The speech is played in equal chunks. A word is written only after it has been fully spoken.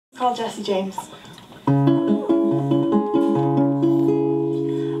Called Jesse James.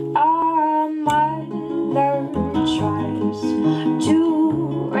 Our mother tries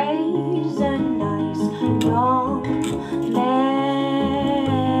to raise a nice young man,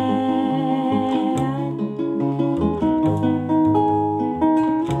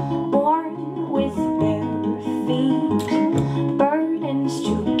 born with bare feet, burdens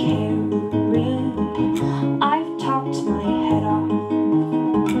to carry. I've talked my head off,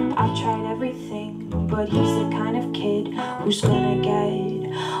 I've tried everything, but he's the kind of kid who's gonna get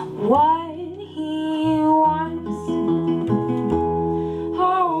what he wants.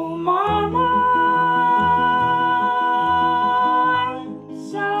 Oh, Mama, I'm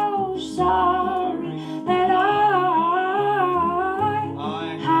so sorry that I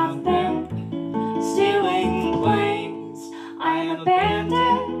have been stealing planes. I am a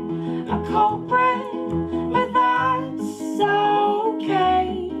bandit, a culprit, but that's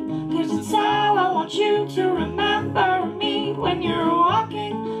okay, 'cause it's how I want you to remember me when you're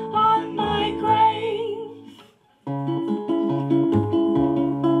walking on my grave.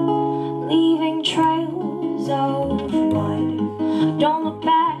 Leaving trails of mud, don't look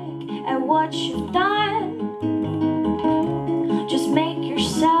back at what you've done. Just make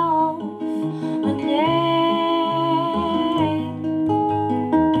yourself a name.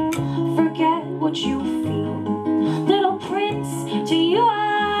 Forget what you feel, little prince, to you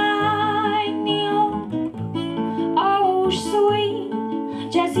I kneel. Oh, sweet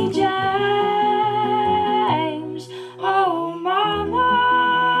Jesse James. Oh, Mama,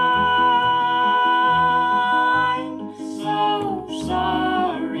 I'm so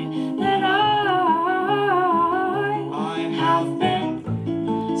sorry that I have been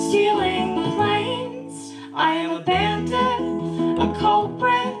stealing planes. I am a bandit, a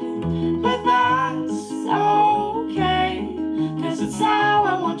culprit, but that's okay, 'cause it's how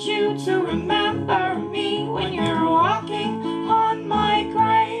I want you to